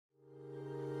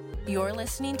You're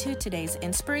listening to today's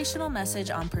inspirational message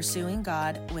on Pursuing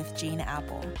God with Gene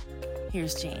Apple.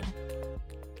 Here's Gene.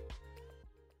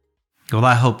 Well,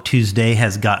 I hope Tuesday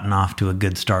has gotten off to a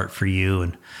good start for you.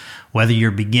 And whether you're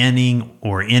beginning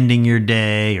or ending your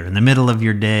day or in the middle of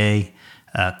your day,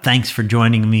 thanks for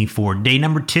joining me for day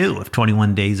number 2 of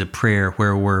 21 Days of Prayer,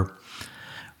 where we're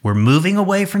moving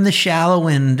away from the shallow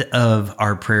end of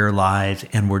our prayer lives,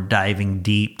 and we're diving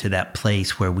deep to that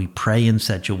place where we pray in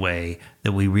such a way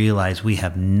that we realize we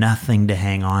have nothing to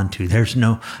hang on to. There's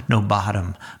no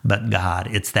bottom but God.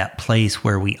 It's that place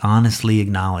where we honestly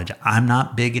acknowledge, I'm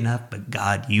not big enough, but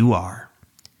God, you are.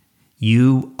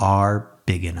 You are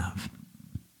big enough.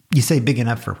 You say big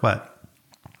enough for what?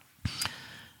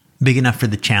 Big enough for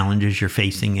the challenges you're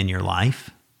facing in your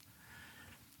life.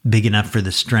 Big enough for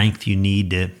the strength you need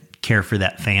to care for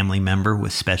that family member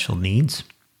with special needs.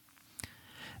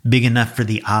 Big enough for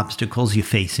the obstacles you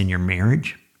face in your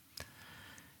marriage.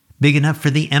 Big enough for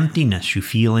the emptiness you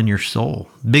feel in your soul.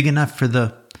 Big enough for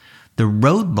the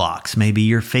roadblocks maybe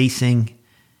you're facing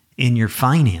in your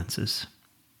finances.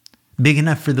 Big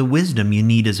enough for the wisdom you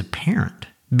need as a parent.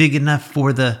 Big enough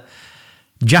for the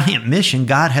giant mission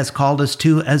God has called us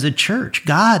to as a church.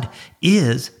 God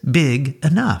is big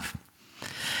enough.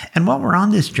 And while we're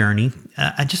on this journey,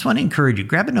 I just want to encourage you,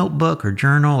 grab a notebook or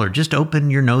journal or just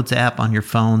open your notes app on your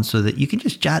phone so that you can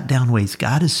just jot down ways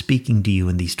God is speaking to you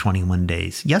in these 21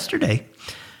 days. Yesterday,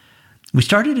 we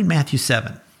started in Matthew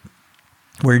 7,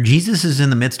 where Jesus is in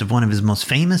the midst of one of his most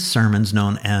famous sermons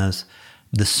known as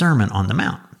the Sermon on the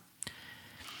Mount.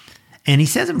 And he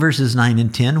says in verses 9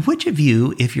 and 10, which of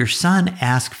you, if your son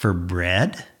asks for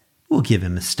bread, will give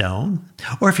him a stone?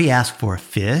 Or if he asks for a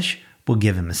fish, will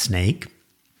give him a snake?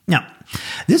 Now,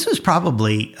 this was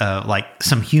probably like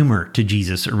some humor to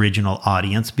Jesus' original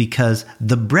audience, because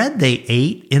the bread they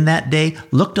ate in that day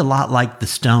looked a lot like the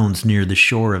stones near the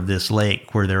shore of this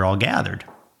lake where they're all gathered.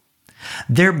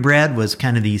 Their bread was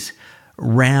kind of these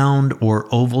round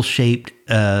or oval-shaped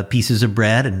pieces of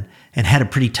bread and had a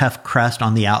pretty tough crust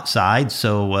on the outside,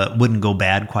 so it wouldn't go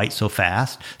bad quite so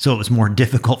fast. So it was more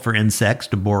difficult for insects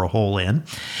to bore a hole in.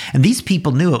 And these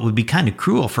people knew it would be kind of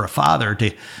cruel for a father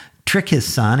to trick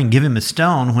his son and give him a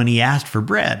stone when he asked for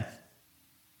bread.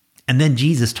 And then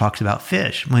Jesus talks about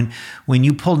fish. When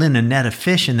you pulled in a net of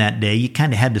fish in that day, you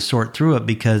kind of had to sort through it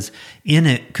because in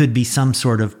it could be some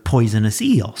sort of poisonous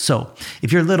eel. So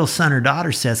if your little son or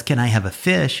daughter says, can I have a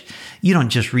fish? You don't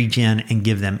just reach in and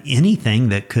give them anything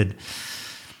that could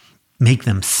make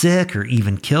them sick or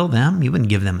even kill them. You wouldn't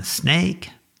give them a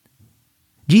snake.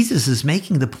 Jesus is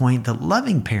making the point that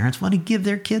loving parents want to give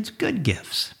their kids good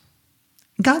gifts.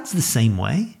 God's the same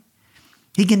way.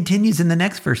 He continues in the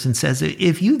next verse and says,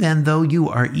 if you then, though you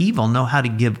are evil, know how to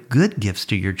give good gifts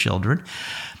to your children,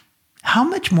 how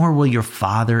much more will your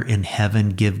Father in heaven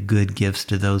give good gifts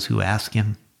to those who ask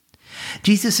him?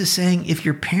 Jesus is saying, if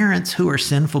your parents who are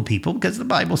sinful people, because the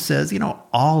Bible says,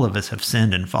 all of us have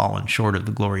sinned and fallen short of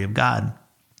the glory of God.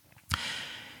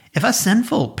 If us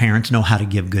sinful parents know how to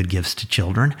give good gifts to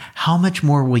children, how much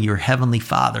more will your heavenly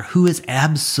Father, who is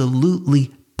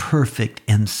absolutely perfect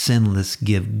and sinless,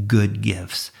 give good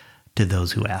gifts to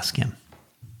those who ask him?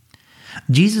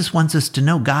 Jesus wants us to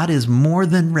know God is more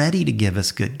than ready to give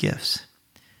us good gifts.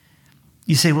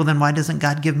 You say, well, then why doesn't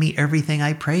God give me everything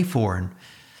I pray for?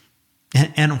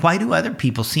 And why do other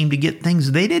people seem to get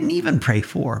things they didn't even pray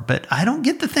for, but I don't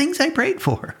get the things I prayed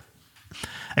for?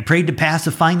 I prayed to pass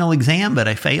a final exam, but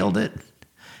I failed it.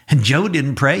 And Joe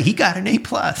didn't pray. He got an A+.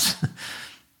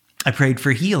 I prayed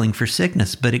for healing for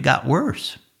sickness, but it got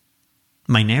worse.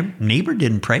 My neighbor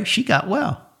didn't pray. She got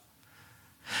well.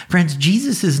 Friends,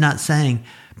 Jesus is not saying,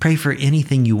 pray for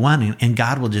anything you want and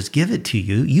God will just give it to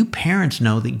you. You parents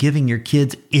know that giving your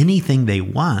kids anything they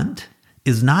want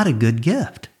is not a good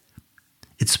gift.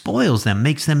 It spoils them,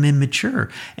 makes them immature,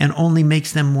 and only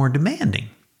makes them more demanding.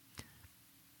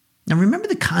 Now remember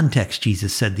the context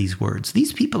Jesus said these words.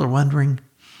 These people are wondering,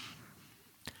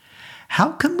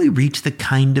 how can we reach the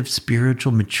kind of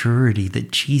spiritual maturity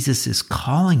that Jesus is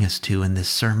calling us to in this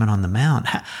Sermon on the Mount?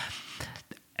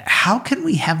 How can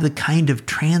we have the kind of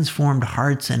transformed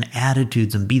hearts and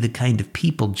attitudes and be the kind of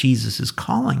people Jesus is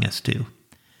calling us to?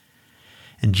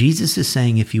 And Jesus is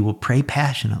saying, if you will pray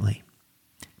passionately,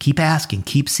 keep asking,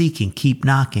 keep seeking, keep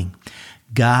knocking,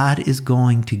 God is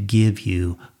going to give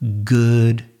you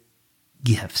good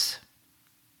gifts.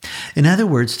 In other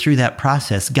words, through that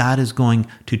process, God is going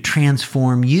to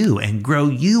transform you and grow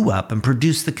you up and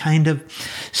produce the kind of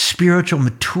spiritual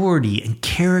maturity and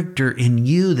character in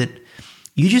you that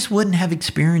you just wouldn't have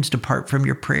experienced apart from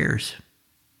your prayers.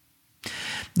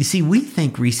 You see, we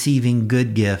think receiving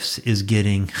good gifts is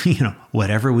getting,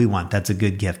 whatever we want. That's a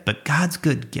good gift. But God's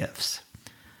good gifts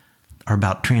are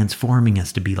about transforming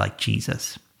us to be like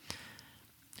Jesus.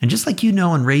 And just like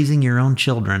in raising your own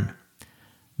children,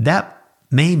 that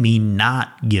may mean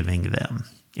not giving them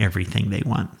everything they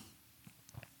want.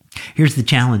 Here's the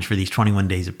challenge for these 21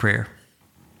 days of prayer.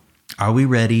 Are we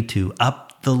ready to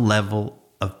up the level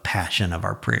of passion of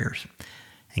our prayers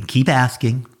and keep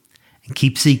asking and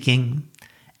keep seeking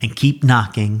and keep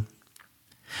knocking?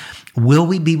 Will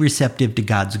we be receptive to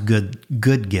God's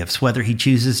good gifts, whether he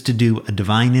chooses to do a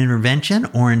divine intervention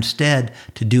or instead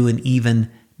to do an even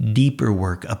deeper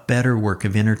work, a better work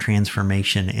of inner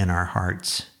transformation in our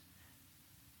hearts?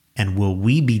 And will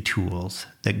we be tools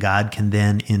that God can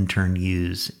then in turn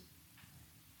use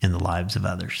in the lives of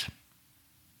others?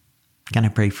 Can I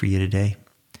pray for you today?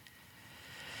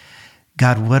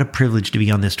 God, what a privilege to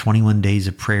be on this 21 days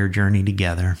of prayer journey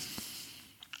together.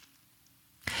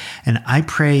 And I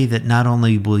pray that not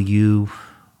only will you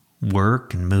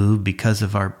work and move because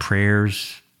of our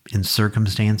prayers in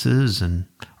circumstances and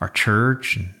our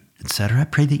church, and etc. I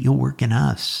pray that you'll work in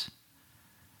us.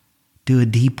 Do a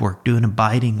deep work, do an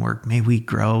abiding work. May we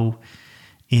grow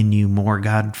in you more.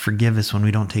 God, forgive us when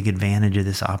we don't take advantage of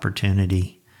this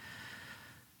opportunity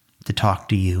to talk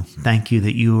to you. Thank you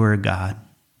that you are a God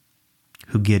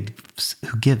who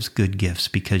gives good gifts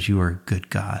because you are a good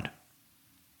God.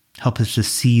 Help us to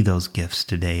see those gifts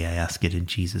today. I ask it in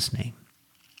Jesus' name.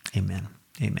 Amen.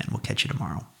 Amen. We'll catch you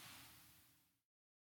tomorrow.